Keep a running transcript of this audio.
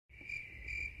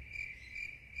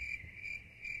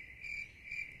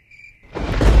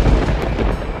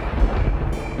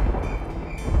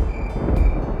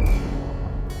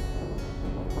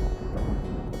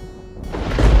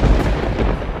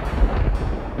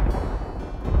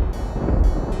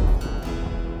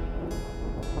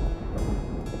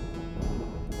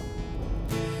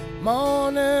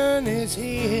is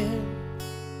here,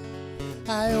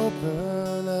 I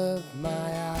open up my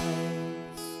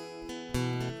eyes,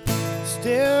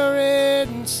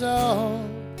 staring so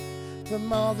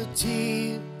from all the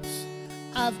tears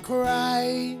I've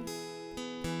cried.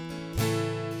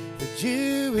 The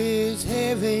dew is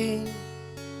heavy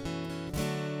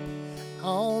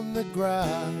on the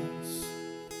grass.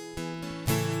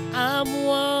 I'm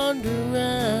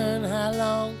wondering how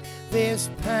long this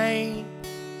pain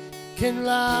can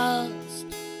last.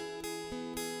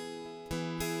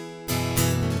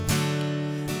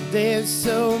 There's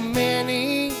so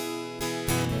many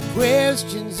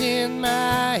questions in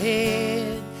my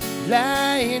head,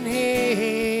 lying here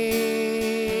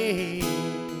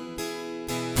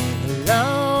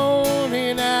alone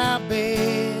in our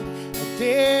bed. I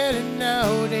didn't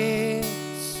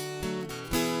notice,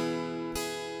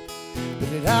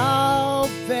 but it all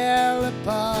fell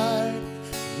apart,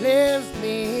 left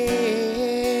me here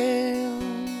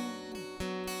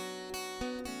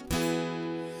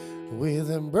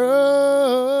with a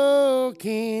broken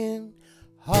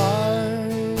heart.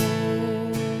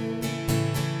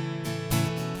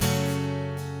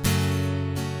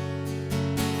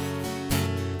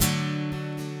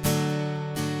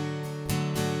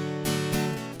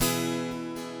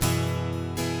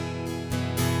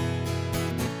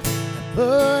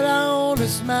 Put on a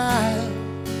smile,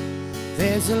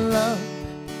 there's a lump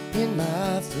in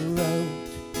my throat.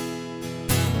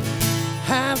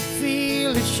 I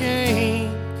feel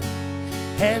ashamed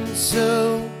and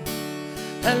so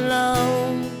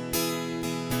alone.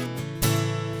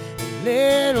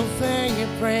 Little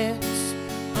fingerprints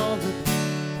on the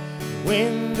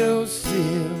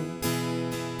windowsill.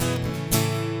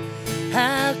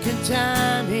 How can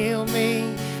time heal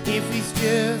me if he's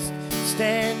just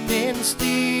standing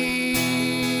still?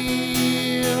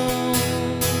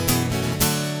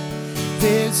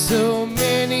 There's so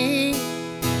many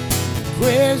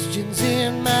questions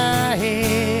in my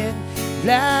head,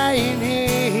 lying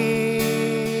here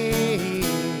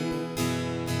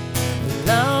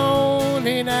alone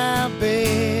in our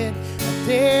bed. I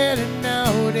didn't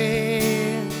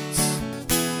notice,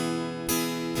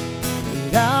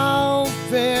 it all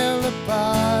fell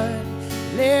apart,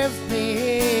 left me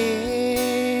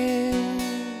here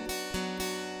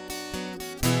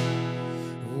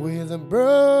with a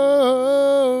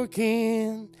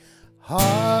broken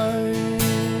heart.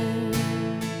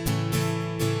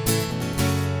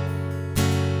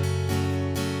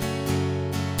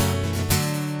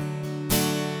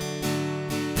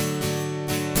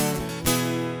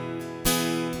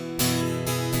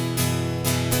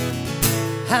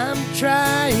 I'm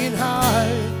trying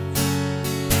hard,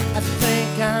 I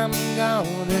think I'm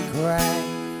gonna cry.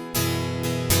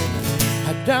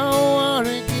 I don't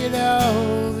wanna get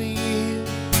over you,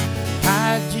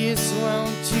 I just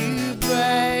want to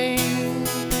break.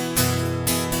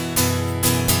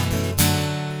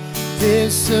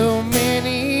 There's so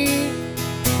many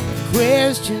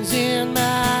questions in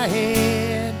my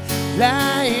head,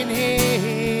 lying here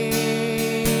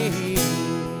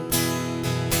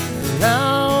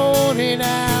alone in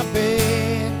our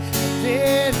bed. I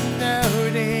didn't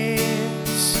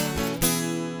notice,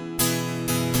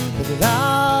 but it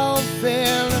all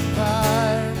fell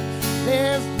apart,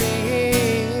 left me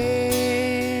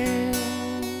here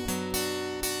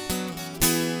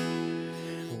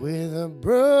with a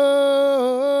broken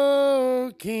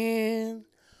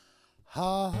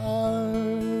heart.